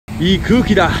いい空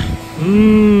気だ。な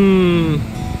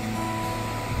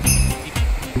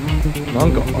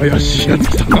んか怪しいやつ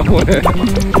来たかもね。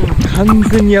完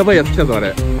全にやばいやつ来たぞあ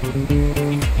れ。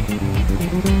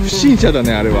不審者だ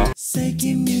ねあれは。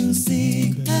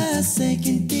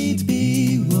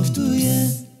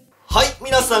はい、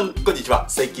皆さんこんにちは。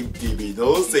SeikinTV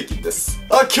のSeiKinです。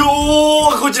今日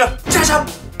はこちら、じゃじゃん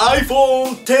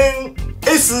iPhone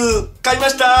XS 買いま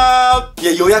した。い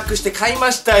や、予約して買い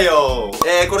ましたよ。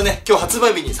これね、今日発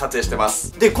売日に撮影してま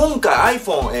す。で、今回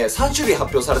iPhone、3種類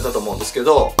発表されたと思うんですけ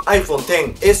ど、iPhone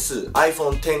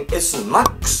XS、iPhone XS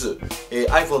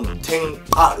Max、iPhone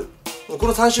XR。こ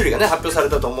の3種類がね、発表され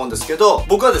たと思うんですけど、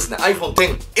僕はですね、iPhone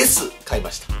XS 買いま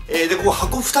した。で、ここ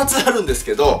箱2つあるんです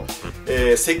けど、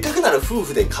せっかくなら夫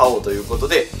婦で買おうということ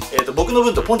で、僕の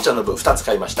分とポンちゃんの分2つ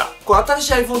買いました。これ新し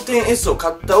い iPhone XS を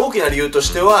買った大きな理由と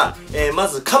しては、ま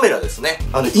ずカメラですね。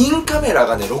インカメラ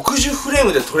がね、60フレー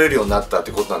ムで撮れるようになったっ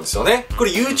てことなんですよね。こ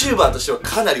れ YouTuber としては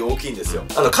かなり大きいんですよ。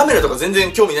カメラとか全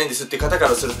然興味ないんですっていう方か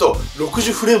らすると、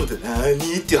60フレームって何っ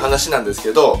ていう話なんです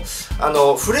けど、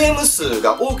フレーム数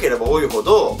が多ければ多いほ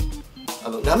ど、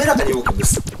滑らかに動くんで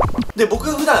す。で、僕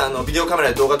が普段ビデオカメラ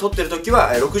で動画撮ってる時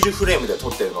は60フレームで撮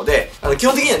ってるので、基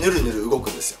本的にはヌルヌル動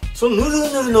くんですよ。そのヌ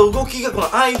ルヌルの動きがこの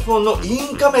iPhone のイ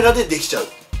ンカメラでできちゃう。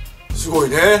すごい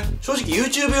ね。正直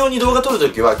YouTube 用に動画撮ると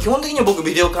きは基本的には僕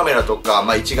ビデオカメラとか、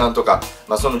一眼とか、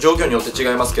その状況によって違い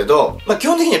ますけど、基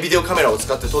本的にはビデオカメラを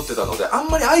使って撮ってたので、あん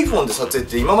まり iPhone で撮影っ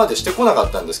て今までしてこなか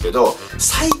ったんですけど、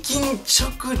最近ちょ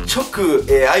くちょく、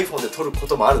iPhone で撮るこ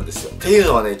ともあるんですよ。っていう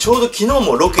のはね、ちょうど昨日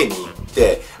もロケに行っ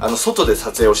て、外で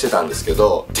撮影をしてたんですけ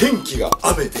ど、天気が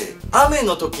雨で、雨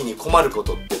の時に困るこ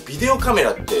とってビデオカメ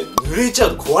ラって濡れちゃ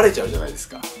うと壊れちゃうじゃないです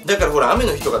か。だからほら雨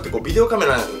の日とかってビデオカメ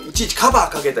ラいちいちカバ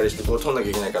ーかけたりして撮んなきゃ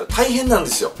いけないから大変なん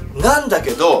ですよ。なんだ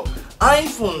けど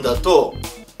iPhone だと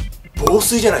防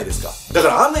水じゃないですか。だか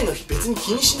ら雨の日別に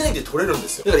気にしないで撮れるんで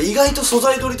すよ。だから意外と素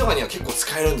材撮りとかには結構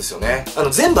使えるんですよね。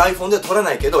全部 iPhone では撮ら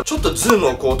ないけど、ちょっとズーム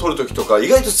を撮るときとか意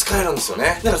外と使えるんですよ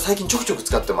ね。だから最近ちょくちょく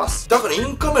使ってます。だからイ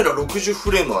ンカメラ60フ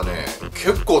レームはね、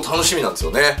結構楽しみなんですよ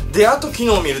ね。で、あと昨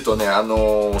日見るとね、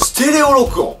ステレオ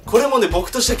録音。これもね、僕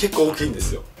としては結構大きいんで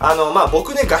すよ。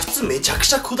僕ね、画質めちゃく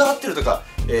ちゃこだわってるとか、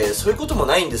そういうことも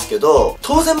ないんですけど、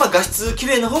当然画質綺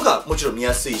麗な方がもちろん見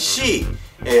やすいし、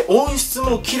音質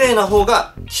も綺麗な方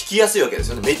が聞きやすいわけです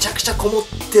よね。めちゃくちゃこもっ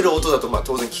てる音だと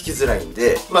当然聞きづらいん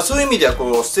で、そういう意味では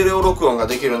ステレオ録音が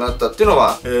できるようになったっていうの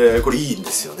は、これいいん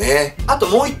ですよね。あと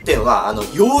もう一点は、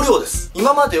容量です。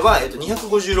今までは、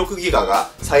256ギガが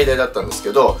最大だったんです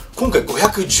けど、今回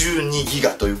512ギ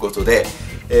ガということで、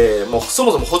もうそ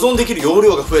もそも保存できる容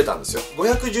量が増えたんですよ。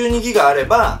512ギガあれ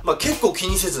ば、結構気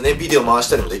にせずね、ビデオ回し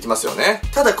たりもできますよね。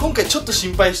ただ今回ちょっと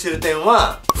心配してる点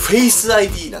は、Face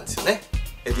ID なんですよね。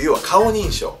要は顔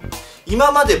認証。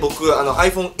今まで僕、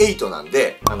iPhone 8なん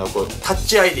で、タッ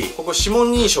チ ID、ここ指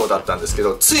紋認証だったんですけ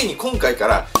ど、ついに今回か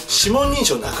ら指紋認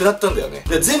証なくなったんだよね。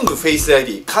で、全部 Face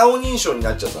ID、顔認証に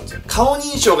なっちゃったんですよ。顔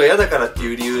認証が嫌だからって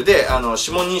いう理由で、指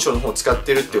紋認証の方を使っ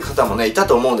てるっていう方もね、いた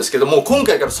と思うんですけども、今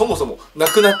回からそもそもな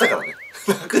くなったからね。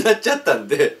なくなっちゃったん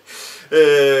で、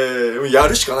や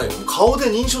るしかないよ。顔で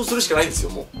認証するしかないんですよ、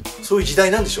もう。そういう時代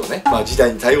なんでしょうね。時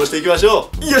代に対応していきましょ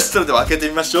う。よし、それでは開けて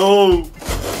みましょう。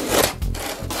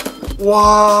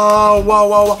わー、わーわー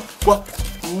わーわ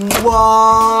ー、わ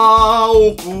ーお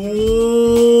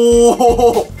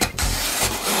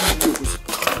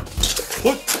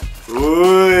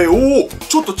ー、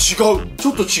ちょっと違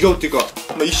うっていうか、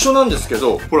一緒なんですけ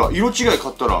ど、ほら、色違い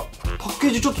買ったら、パッケ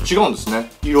ージちょっと違うんです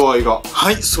ね。色合いが。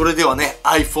はい、それではね、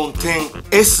iPhone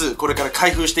XS、これから開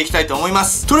封していきたいと思いま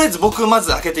す。とりあえず僕、まず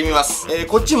開けてみます。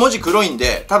こっち文字黒いん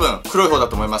で、多分黒い方だ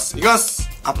と思います。いきます。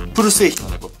Apple 製品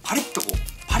のね、パリッと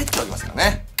パリッと開きますから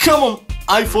ね。Come on!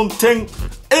 iPhone XS!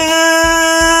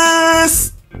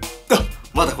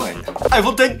 まだ来ないんだ。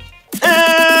iPhone XS!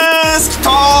 きた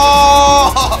ー！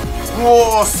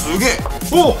おー、すげえ！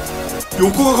お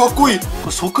横がかっこいい。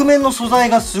側面の素材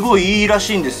がすごいいいら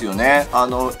しいんですよね。医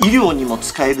療にも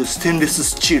使えるステンレス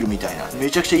スチールみたいな、め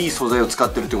ちゃくちゃいい素材を使っ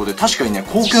てるってことで、確かにね、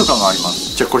高級感がありま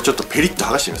す。じゃあこれちょっとペリッと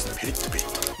剥がしてみますね。ペリッとペリッ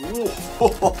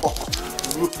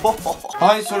と。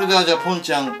はい、それではじゃあポン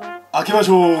ちゃん、開けまし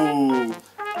ょう。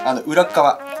裏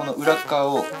側、この裏側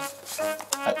を、はい、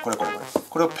こ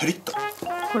れをペリッと。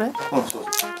これ？はい、ペ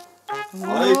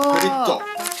リッと。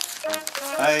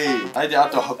はい、で、あ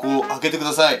とは箱を開けてく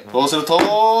ださい。そうすると、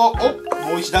も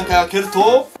う一段階開ける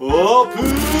と、オープン。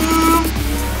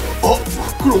真っ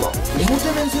黒だ。表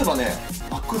面すればね、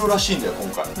真っ黒らしいんだよ、今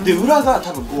回。で、裏が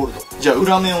多分ゴールド。じゃあ、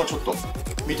裏面をちょっと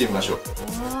見てみましょう。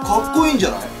かっこいいんじ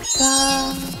ゃない？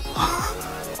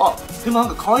あ、でもなん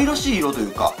か可愛らしい色とい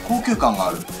うか高級感が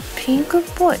ある。ピンクっ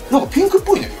ぽい。なんかピンクっ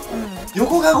ぽいね、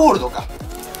横がゴールドか。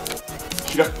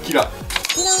キラッキラ。は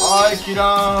い、キ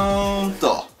ラーン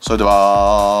と。それで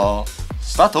は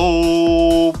スタート。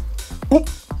お、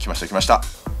来ました来ました。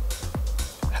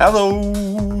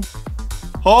Hello。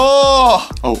お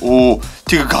お、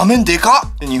ていうか画面でか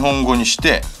っ。日本語にし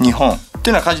て日本っ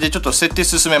てな感じでちょっと設定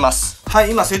進めます。は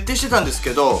い、今設定してたんです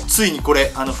けど、ついにこれ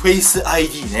フェイス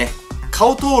ID ね、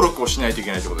顔登録をしないとい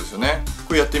けないってことですよね。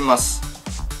これやってみます。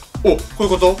お、こういう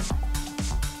こと。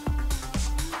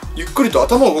ゆっくりと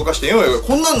頭を動かして、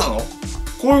こんなんなの？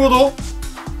こういうこと？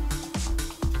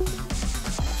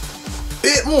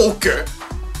もう OK？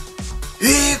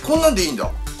 こんなんでいいんだ。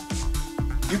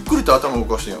ゆっくりと頭を動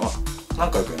かして、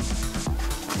何回かや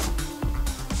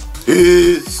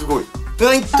る。すごい。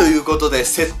はい、ということで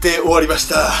設定終わりまし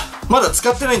た。まだ使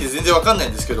ってないんで全然わかんない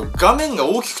んですけど、画面が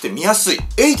大きくて見やすい。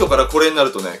8からこれにな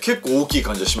るとね、結構大きい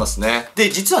感じがしますね。で、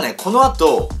実はね、この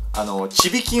後、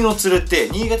ちびきんを連れて、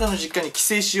新潟の実家に帰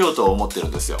省しようと思ってる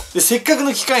んですよ。で、せっかく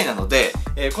の機会なので、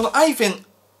このiPhone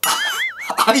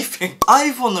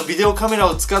のビデオカメラ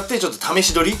を使ってちょっと試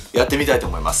し撮りやってみたいと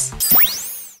思います。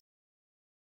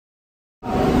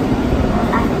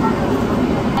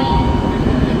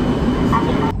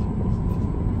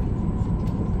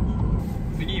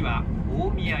次は大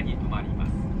宮に停まりま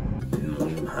す。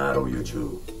ハロー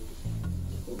YouTube。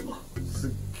す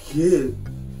っげえ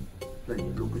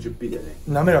60p だよね。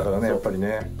滑らかだね、やっぱり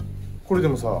ね。これで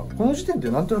もさ、この時点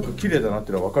でなんとなく綺麗だなっ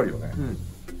てのは分かるよね。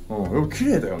やっぱ綺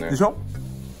麗だよね。でしょ。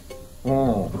い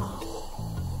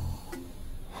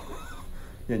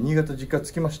や、新潟実家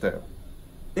着きましたよ。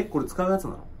これ使うやつな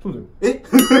の？そうだよ。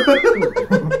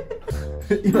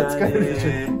今使えるでしょ。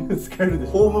使えるでし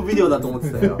ょ。ホームビデオだと思っ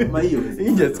てたよ。まあいいよ、別に。い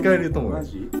いんじゃない、使えると思う。マ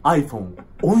ジ？ iPhone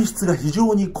音質が非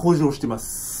常に向上してま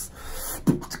す。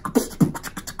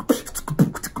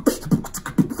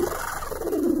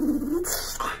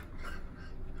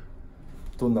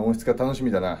どんな音質か楽し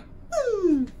みだな。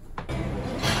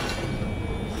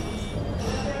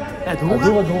動画だ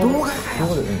よ。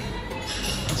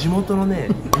地元のね、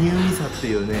ニューミサって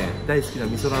いうね、大好きな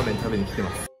味噌ラーメン食べに来てま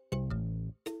す。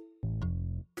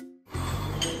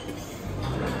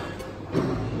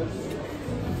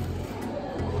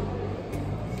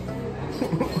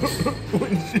美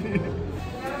味しい。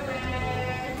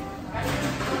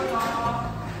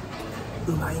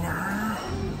うまいな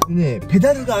ぁ。ね、ペ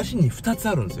ダルが足に2つ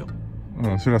あるんですよ。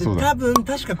そりゃそうだ。多分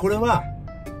確かこれは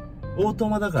オート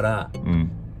マだから、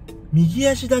右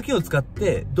足だけを使っ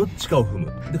てどっちかを踏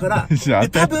む。だから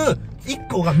多分1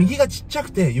個が右がちっちゃ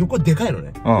くて横でかいの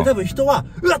ね。で多分人は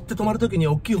うわって止まるときに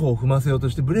大きい方を踏ませようと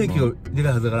してブレーキがでか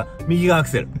いはずだから右がアク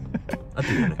セル。合っ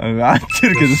てるよね。合って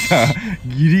るけどさ、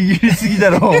ギリギリすぎだ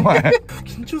ろお前。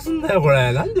緊張すんだよこ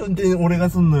れ。なんで運転俺が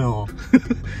すんのよ。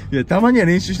いや、たまには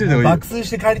練習してた方がいい。爆睡し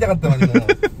て帰りたかったのにもう。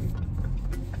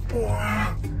怖い。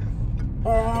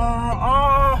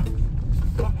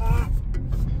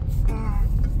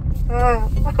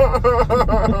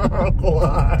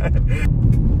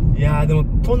いやーでも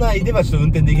都内ではちょっと運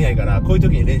転できないからこういう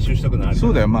時に練習しとくのある。そ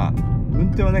うだよ。まあ運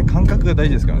転はね、感覚が大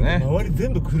事ですからね。周り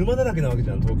全部車だらけなわけじ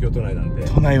ゃん、東京都内なんて。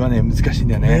都内はね、難しいん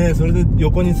だよね。それで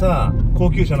横にさ高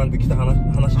級車なんて来た話に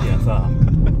はさ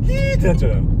ヒーってなっちゃ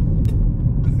うよ。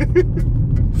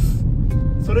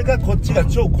それかこっちが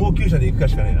超高級車で行くか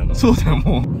しかねえな。そうだよ、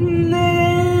もう。粘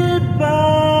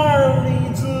り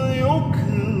強く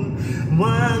我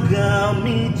が道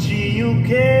行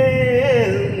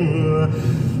け。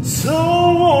そう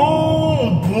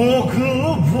僕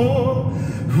も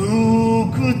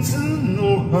不屈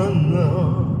の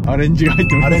花。アレンジが入っ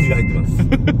てます。アレンジが入ってま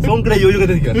す。そんくらい余裕が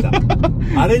出てきました。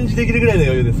アレンジできるぐらいの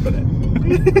余裕です、これ。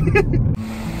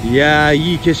いやー、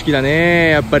いい景色だ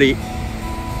ね、やっぱり。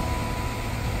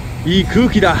いい空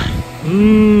気だ。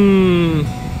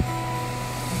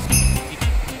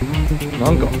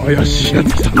なんか怪しいや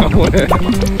つ来たな、これ。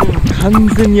完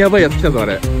全にやばいやつ来たぞ、あ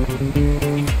れ。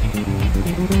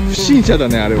不審者だ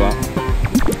ね、あれは。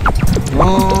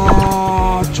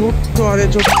ちょっとあれ、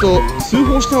ちょっと通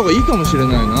報した方がいいかもしれない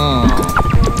な。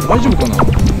大丈夫かな。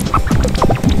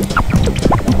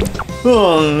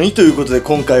ということで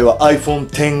今回は iPhone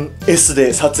XS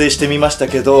で撮影してみました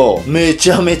けど、め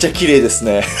ちゃめちゃ綺麗です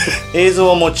ね。映像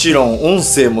はもちろん、音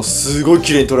声もすごい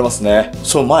綺麗に撮れますね。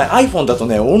そう、前 iPhone だと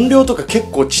ね、音量とか結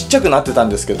構ちっちゃくなってたん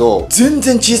ですけど、全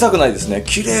然小さくないですね。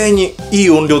綺麗にい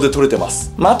い音量で撮れてま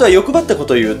す。あとは欲張ったこ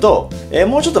とを言うと、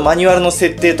もうちょっとマニュアルの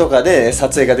設定とかで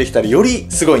撮影ができたらより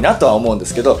すごいなとは思うんで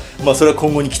すけど、それは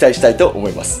今後に期待したいと思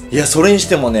います。いや、それにし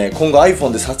てもね、今後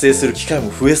iPhone で撮影する機会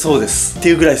も増えそうです。って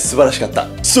いうぐらい素晴らしいらしかった。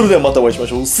それではまたお会いしま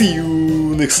しょう。See you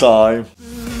next time!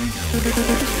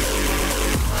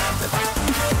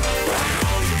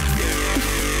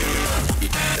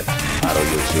 Hello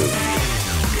YouTube